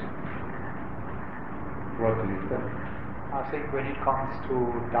 purifications. What do you think? I think when it comes to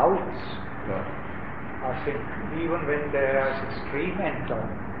doubts, I think even when there is a stream enter,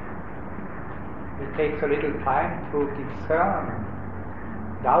 it takes a little time to discern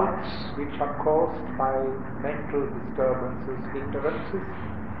doubts which are caused by mental disturbances, hindrances,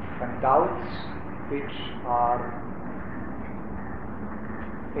 and doubts which are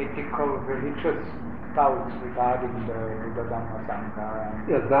ethical, religious doubts regarding the Buddha, Dhamma, Sangha.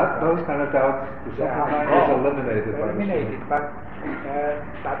 Yeah, those kind of doubts, the second kind is eliminated. But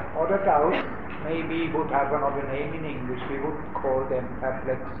that other doubts maybe would have another name in English. We would call them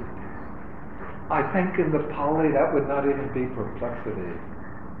perplexities. I think in the Pali that would not even be perplexity.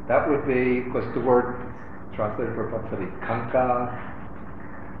 That would be, because the word translated perplexity, kanka,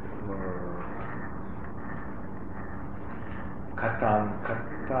 or katan,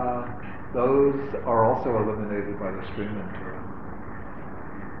 kata, those are also eliminated by the stream enterer.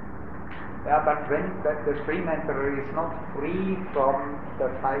 Yeah, but when the stream enterer is not free from the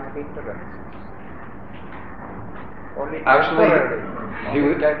 5 hindrances. Actually, he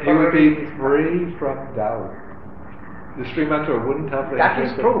would be free from doubt. The stream enterer wouldn't have the That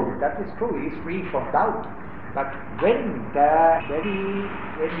is true. He is free from doubt. But when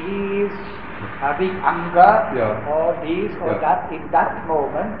he is having anger or this or that, in that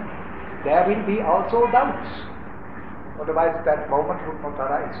moment, there will be also doubts. Otherwise, that moment would not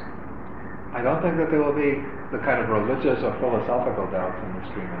arise. I don't think that there will be the kind of religious or philosophical doubts in the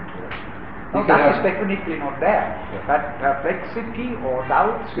stream enterer. No, that is definitely not there. Yeah. But perplexity or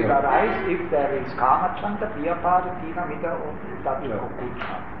doubts will arise if there is kamachanda, piyapada, tina, mida, or tattva.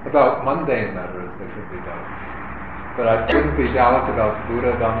 About mundane matters, there should be doubts. But I wouldn't be doubt about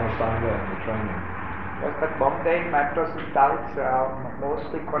Buddha, Dhamma, Sangha, and the training. Yes, but mundane matters and doubts are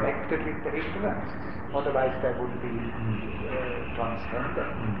mostly connected with the hindrances. Otherwise, they would be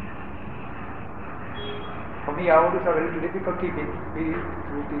transcendent. For me, I always have a little difficulty to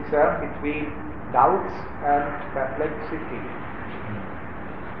discern between doubts and perplexity.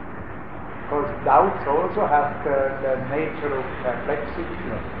 Because doubts also have the nature of perplexity.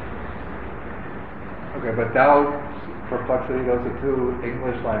 Okay, but doubt, perplexity, those are two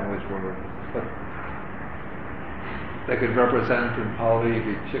English language words. But they could represent in Pali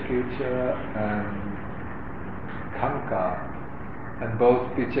Vicikiccha and Kanka. And both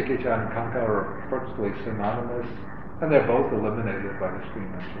Vicikiccha and Kanka are virtually synonymous, and they're both eliminated by the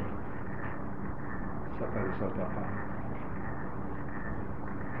stream entry.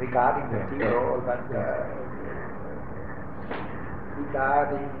 Regarding the Tiro, but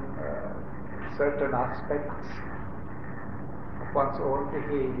regarding certain aspects of one's own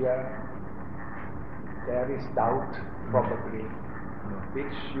behavior, there is doubt probably,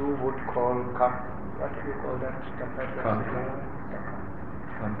 which you would call, what do you call that?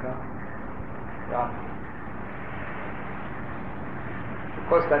 Kanka? Yeah.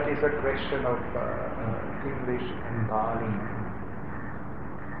 Because that is a question of English and Pali.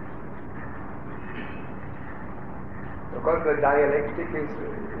 Because the dialectic is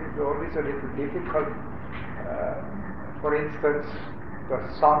always a little difficult. For instance, the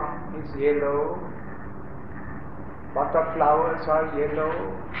sun is yellow, butterflies are yellow,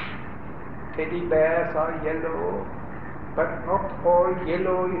 teddy bears are yellow, but not all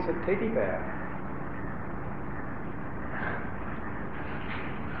yellow is a teddy bear.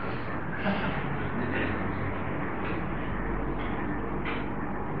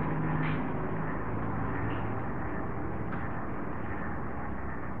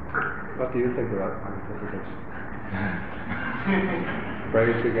 What do you think about my interpretation?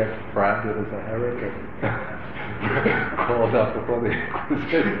 Afraid to get branded as a heretic? Called up before the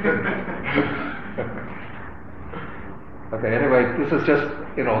Inquisition? Okay, anyway, this is just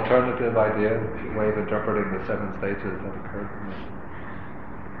an alternative idea, a way of interpreting the 7 stages that occurred to me.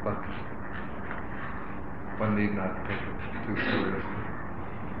 But one need not take it too seriously.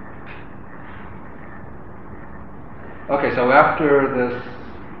 Okay, so after this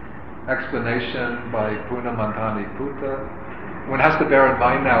explanation by Punamantani Putta, one has to bear in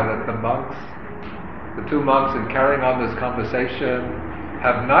mind now that the 2 monks in carrying on this conversation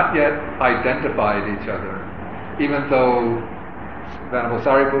have not yet identified each other. Even though Venerable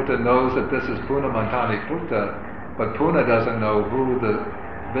Sariputta knows that this is Punamantani Putta, but Puna doesn't know who the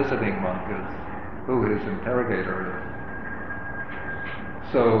visiting monk is, who his interrogator is.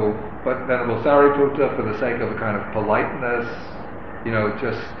 So, but Venerable Sariputta, for the sake of a kind of politeness,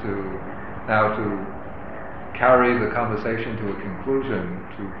 just to carry the conversation to a conclusion,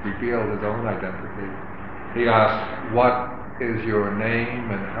 to reveal his own identity, he asks, "What is your name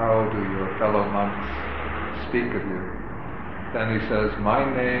and how do your fellow monks speak of you?" Then he says, "My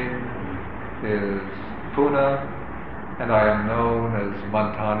name is Puna, and I am known as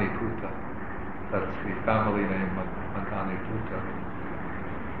Mantani Putta." That's the family name, Mantani Putta.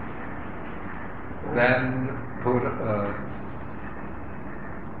 Then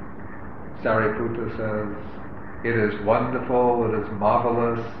Sariputta says, "It is wonderful, it is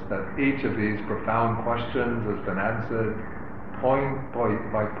marvelous that each of these profound questions has been answered point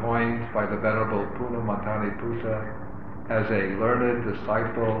by point by the Venerable Punamantani Putta as a learned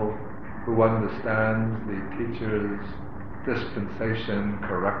disciple who understands the teacher's dispensation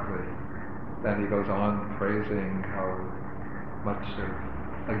correctly." Then he goes on praising how much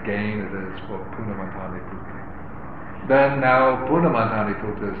of a gain it is for Punamantani Putta. Then now Punamantani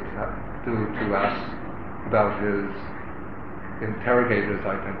Putta is to ask about his interrogator's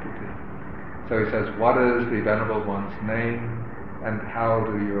identity. So he says, "What is the Venerable One's name and how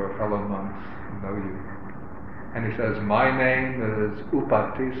do your fellow monks know you?" And he says, "My name is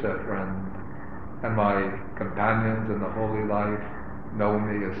Upatissa, friend, and my companions in the holy life know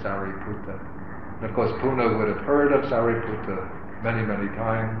me as Sariputta." And of course Puna would have heard of Sariputta many, many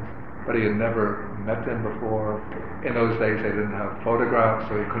times, but he had never met him before. In those days they didn't have photographs,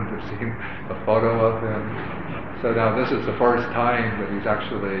 so he couldn't have seen a photo of him. So now this is the first time that he's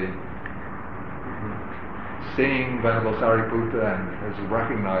actually seeing Venerable Sariputta and has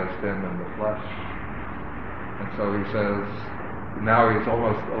recognized him in the flesh. And so he says, now he's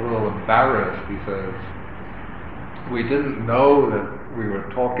almost a little embarrassed. He says, "We didn't know that we were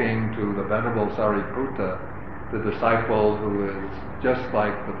talking to the Venerable Sariputta, the disciple who is just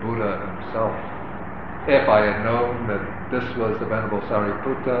like the Buddha himself. If I had known that this was the Venerable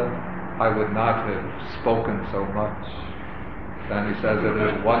Sariputta, I would not have spoken so much. Then he says, it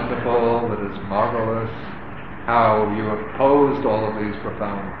is wonderful, it is marvelous, how you have posed all of these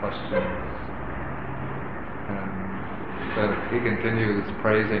profound questions. And then he continues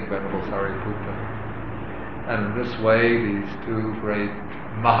praising Venerable Sariputta. And in this way, these two great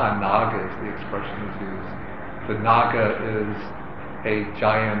Mahanagas, the expression is used. The Naga is a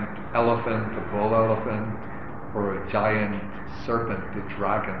giant elephant, a bull elephant, or a giant serpent, a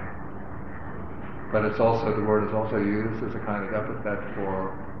dragon. But it's also, the word is also used as a kind of epithet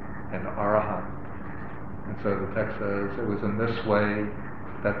for an arahant. And so the text says, it was in this way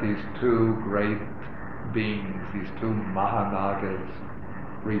that these two great beings, these two Mahanagas,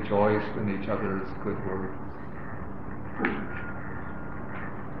 rejoiced in each other's good words.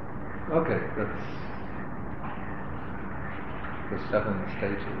 Okay, that's the 7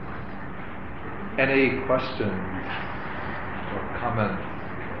 stages. Any questions or comments?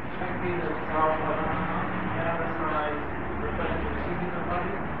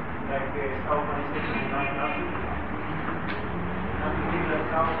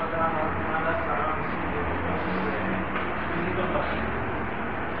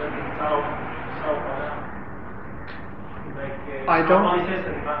 I don't. I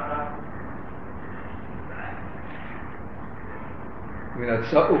mean, that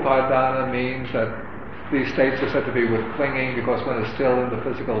upadana means that these states are said to be with clinging because one is still in the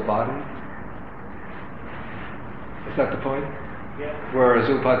physical body. Is that the point? Yeah. Whereas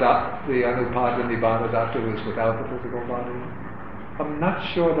the anupada nibbana dhatu is without the physical body. I'm not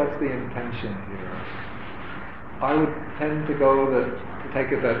sure that's the intention here. I would tend to go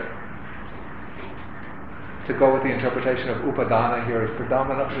to go with the interpretation of upadana here as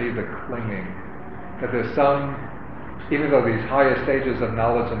predominantly the clinging. That there's some, even though these higher stages of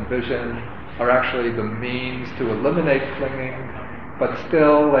knowledge and vision are actually the means to eliminate clinging, but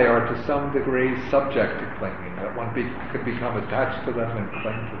still they are to some degree subject to clinging, that one could become attached to them and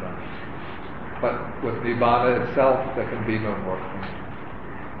cling to them. But with nibbana itself, there can be no more clinging.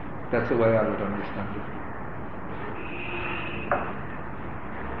 That's the way I would understand it.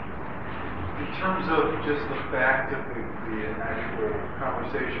 In terms of just the fact of the actual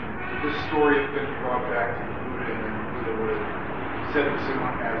conversation, would this story have been brought back to the Buddha and then the Buddha would have said this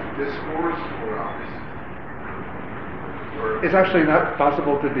as discourse or obviously? It's actually not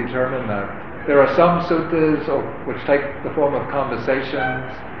possible to determine that. There are some suttas which take the form of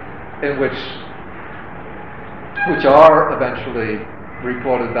conversations in which are eventually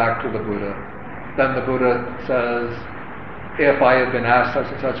reported back to the Buddha. Then the Buddha says, if I had been asked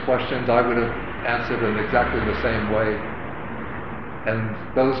such and such questions, I would have answered in exactly the same way. And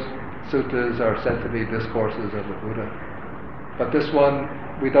those suttas are said to be discourses of the Buddha. But this one,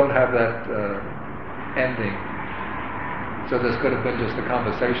 we don't have that ending. So this could have been just a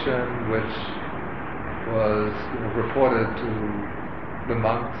conversation which was reported to the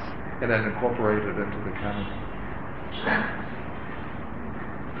monks and then incorporated into the canon.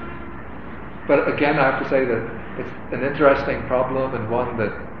 But again, I have to say that it's an interesting problem and one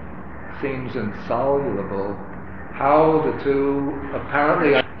that seems insoluble. How the two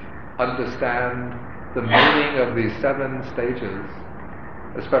apparently understand the meaning of these 7 stages,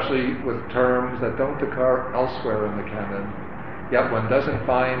 especially with terms that don't occur elsewhere in the canon, yet one doesn't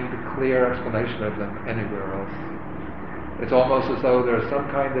find clear explanation of them anywhere else. It's almost as though there's some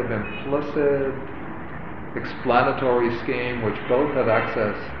kind of implicit explanatory scheme which both have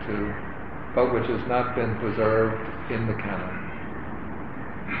access to, but which has not been preserved in the canon.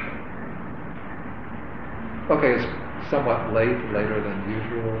 Okay, it's somewhat later than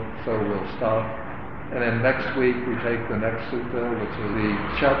usual, so we'll stop. And then next week we take the next sutta, which is the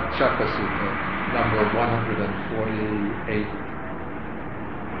Chakka Sutta, number 148.